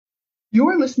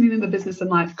You're listening to the Business and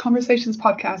Life Conversations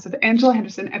podcast with Angela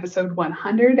Henderson, episode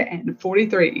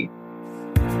 143.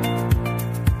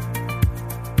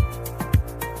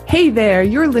 Hey there,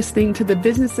 you're listening to the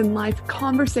Business and Life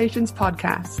Conversations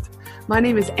podcast. My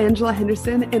name is Angela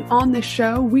Henderson, and on this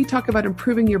show, we talk about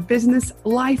improving your business,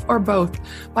 life, or both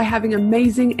by having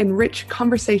amazing and rich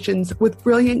conversations with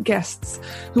brilliant guests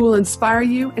who will inspire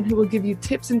you and who will give you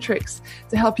tips and tricks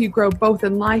to help you grow both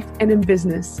in life and in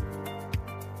business.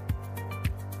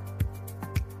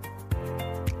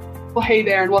 Well, hey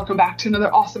there, and welcome back to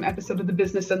another awesome episode of the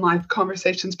Business and Life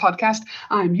Conversations podcast.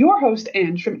 I'm your host,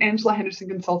 Ange, from Angela Henderson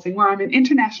Consulting, where I'm an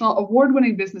international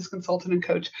award-winning business consultant and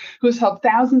coach who has helped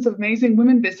thousands of amazing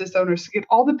women business owners to get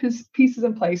all the pieces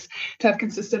in place to have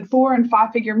consistent 4- and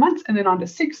 5-figure months and then on to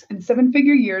 6- and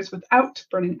 7-figure years without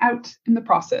burning out in the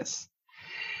process.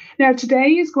 Now,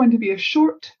 today is going to be a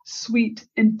short, sweet,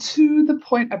 and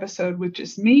to-the-point episode with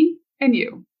just me and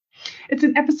you. It's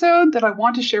an episode that I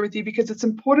want to share with you because it's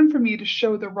important for me to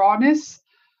show the rawness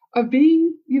of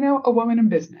being, a woman in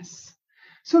business.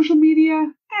 Social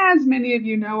media, as many of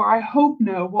you know, or I hope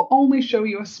know, will only show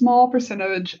you a small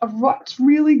percentage of what's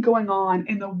really going on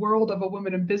in the world of a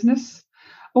woman in business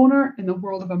owner, in the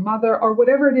world of a mother, or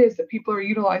whatever it is that people are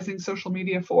utilizing social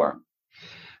media for.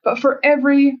 But for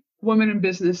every woman in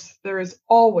business, there is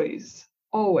always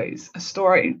a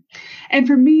story. And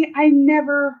for me, I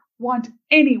never want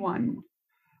anyone,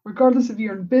 regardless if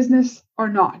you're in business or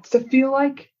not, to feel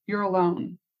like you're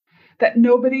alone, that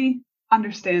nobody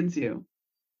understands you.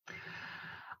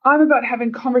 I'm about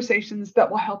having conversations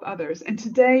that will help others. And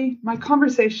today, my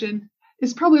conversation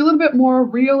is probably a little bit more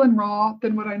real and raw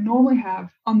than what I normally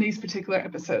have on these particular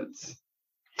episodes.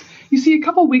 You see, a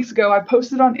couple weeks ago, I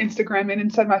posted on Instagram and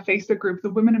inside my Facebook group,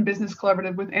 the Women in Business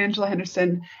Collaborative with Angela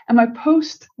Henderson, and my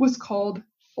post was called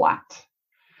Flat.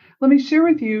 Let me share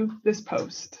with you this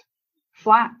post.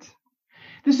 Flat.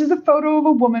 This is a photo of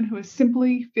a woman who is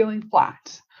simply feeling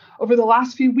flat. Over the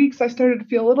last few weeks, I started to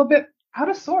feel a little bit out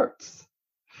of sorts.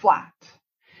 Flat.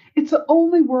 It's the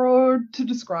only word to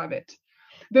describe it.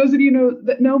 Those of you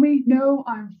that know me know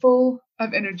I'm full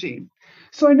of energy.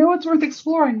 So I know it's worth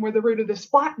exploring where the root of this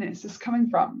flatness is coming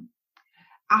from.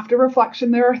 After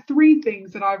reflection, there are 3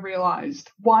 things that I've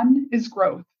realized. 1 is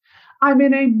growth. I'm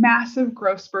in a massive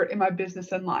growth spurt in my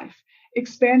business and life.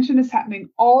 Expansion is happening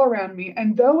all around me,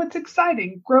 and though it's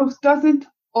exciting, growth doesn't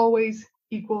always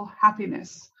equal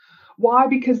happiness. Why?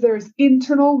 Because there is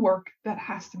internal work that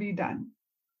has to be done.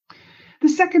 The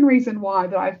second reason why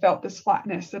that I felt this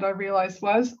flatness that I realized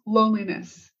was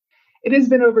loneliness. It has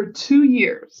been over 2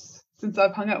 years since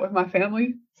I've hung out with my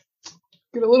family.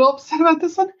 Get a little upset about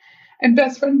this one. And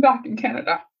best friend back in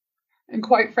Canada. And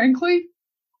quite frankly,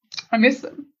 I miss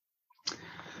them.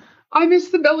 I miss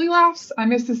the belly laughs. I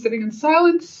miss the sitting in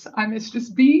silence. I miss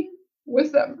just being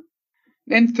with them.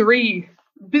 Then 3,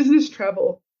 business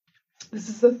travel. This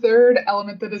is the third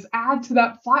element that has added to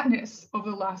that flatness over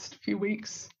the last few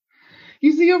weeks.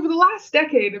 You see, over the last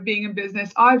decade of being in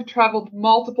business, I've traveled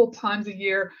multiple times a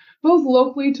year, both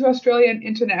locally to Australia and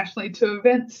internationally to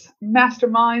events,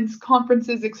 masterminds,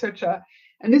 conferences, etc.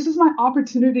 And this is my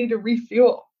opportunity to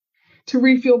refuel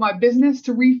my business,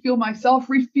 to refuel myself,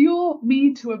 refuel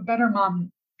me to a better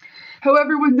mom.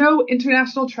 However, with no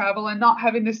international travel and not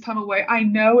having this time away, I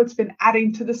know it's been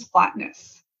adding to this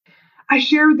flatness. I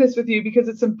share this with you because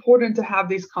it's important to have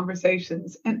these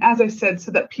conversations. And as I said,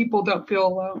 so that people don't feel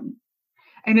alone.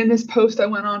 And in this post, I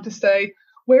went on to say,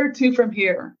 where to from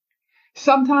here?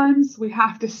 Sometimes we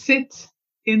have to sit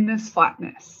in this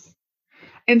flatness.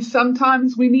 And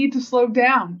sometimes we need to slow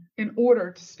down in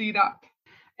order to speed up.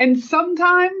 And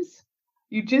sometimes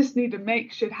you just need to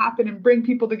make shit happen and bring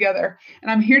people together.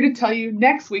 And I'm here to tell you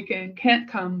next weekend can't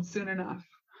come soon enough.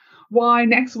 Why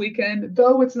next weekend?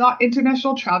 Though it's not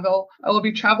international travel, I will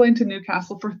be traveling to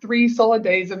Newcastle for 3 solid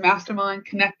days of mastermind,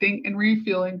 connecting, and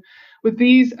refueling with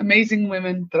these amazing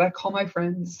women that I call my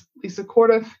friends. Lisa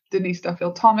Cordiff, Denise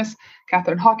Duffield-Thomas,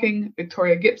 Catherine Hawking,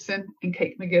 Victoria Gibson, and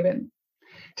Kate McGibbon.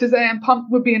 To say I'm pumped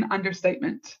would be an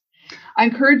understatement. I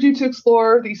encourage you to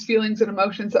explore these feelings and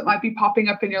emotions that might be popping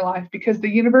up in your life because the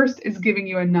universe is giving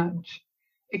you a nudge.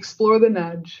 Explore the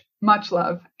nudge. Much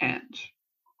love, Ange.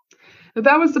 Now,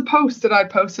 that was the post that I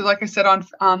posted, like I said,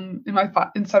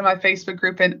 inside my Facebook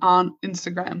group and on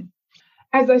Instagram.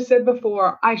 As I said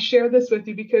before, I share this with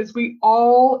you because we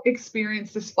all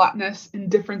experience this flatness in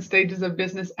different stages of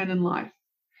business and in life.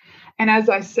 And as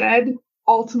I said,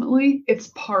 ultimately,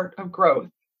 it's part of growth.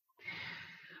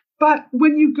 But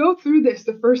when you go through this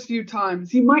the first few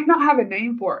times, you might not have a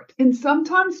name for it. And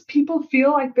sometimes people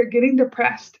feel like they're getting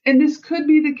depressed. And this could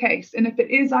be the case. And if it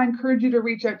is, I encourage you to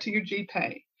reach out to your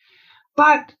GP.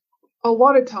 But A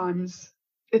lot of times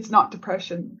it's not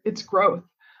depression, it's growth,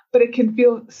 but it can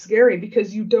feel scary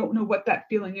because you don't know what that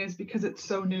feeling is because it's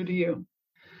so new to you.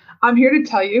 I'm here to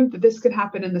tell you that this can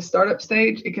happen in the startup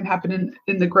stage. It can happen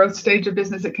in the growth stage of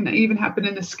business. It can even happen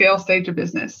in the scale stage of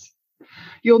business.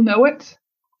 You'll know it.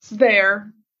 It's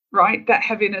there, right? That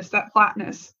heaviness, that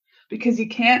flatness, because you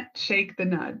can't shake the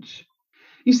nudge.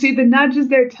 You see, the nudge is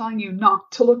there telling you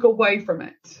not to look away from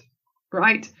it,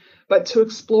 right? But to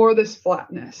explore this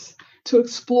flatness, to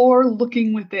explore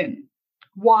looking within.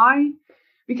 Why?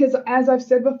 Because as I've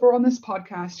said before on this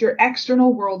podcast, your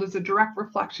external world is a direct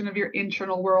reflection of your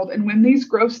internal world. And when these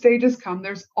growth stages come,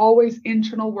 there's always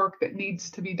internal work that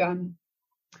needs to be done.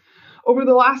 Over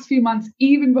the last few months,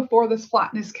 even before this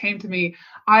flatness came to me,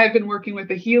 I have been working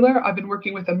with a healer. I've been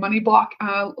working with a money block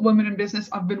woman in business.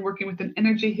 I've been working with an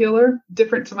energy healer,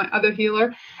 different to my other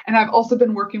healer. And I've also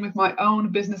been working with my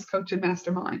own business coach and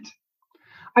mastermind.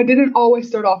 I didn't always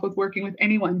start off with working with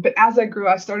anyone, but as I grew,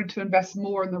 I started to invest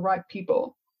more in the right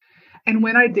people. And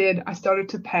when I did, I started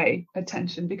to pay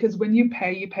attention, because when you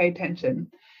pay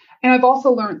attention. And I've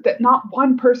also learned that not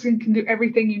one person can do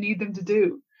everything you need them to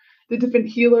do. The different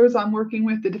healers I'm working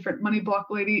with, the different money block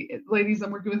ladies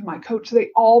I'm working with, my coach, they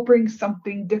all bring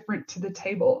something different to the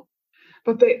table.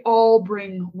 But they all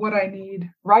bring what I need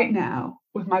right now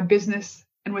with my business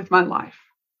and with my life.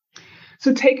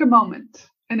 So take a moment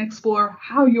and explore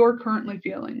how you're currently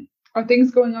feeling. Are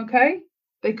things going okay?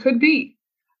 They could be.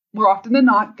 More often than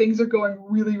not, things are going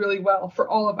really, really well for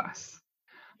all of us.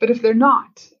 But if they're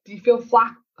not, do you feel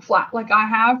flat like I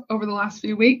have over the last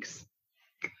few weeks?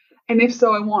 And if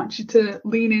so, I want you to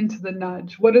lean into the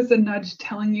nudge. What is the nudge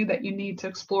telling you that you need to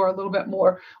explore a little bit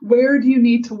more? Where do you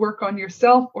need to work on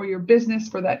yourself or your business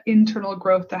for that internal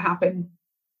growth to happen?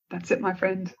 That's it, my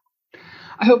friend.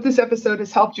 I hope this episode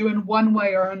has helped you in one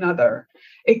way or another.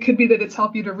 It could be that it's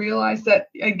helped you to realize that,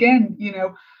 again,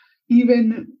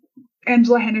 even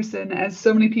Angela Henderson, as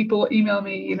so many people email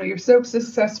me, you're so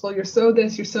successful, you're so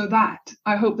this, you're so that.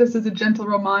 I hope this is a gentle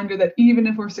reminder that even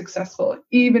if we're successful,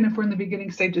 even if we're in the beginning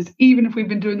stages, even if we've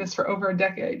been doing this for over a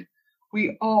decade,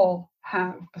 we all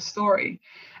have a story.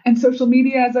 And social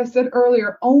media, as I said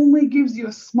earlier, only gives you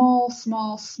a small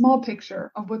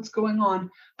picture of what's going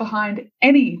on behind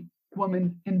any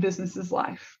woman in business's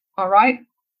life. All right?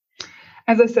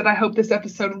 As I said, I hope this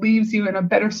episode leaves you in a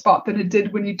better spot than it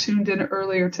did when you tuned in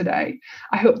earlier today.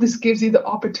 I hope this gives you the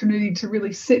opportunity to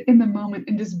really sit in the moment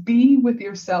and just be with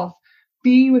yourself,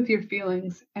 be with your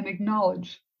feelings, and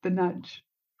acknowledge the nudge.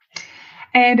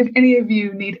 And if any of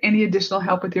you need any additional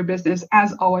help with your business,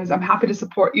 as always, I'm happy to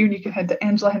support you. And you can head to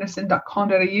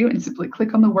angelahenderson.com.au and simply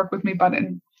click on the Work With Me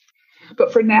button.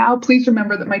 But for now, please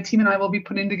remember that my team and I will be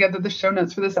putting together the show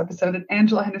notes for this episode at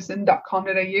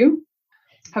angelahenderson.com.au.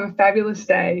 Have a fabulous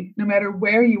day, no matter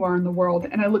where you are in the world.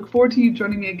 And I look forward to you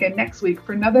joining me again next week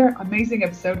for another amazing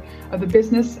episode of the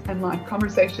Business and Life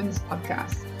Conversations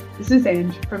podcast. This is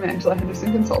Ange from Angela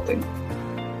Henderson Consulting.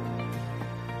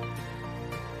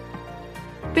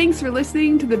 Thanks for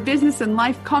listening to the Business and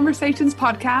Life Conversations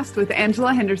podcast with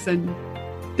Angela Henderson.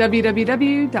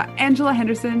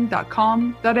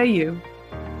 www.angelahenderson.com.au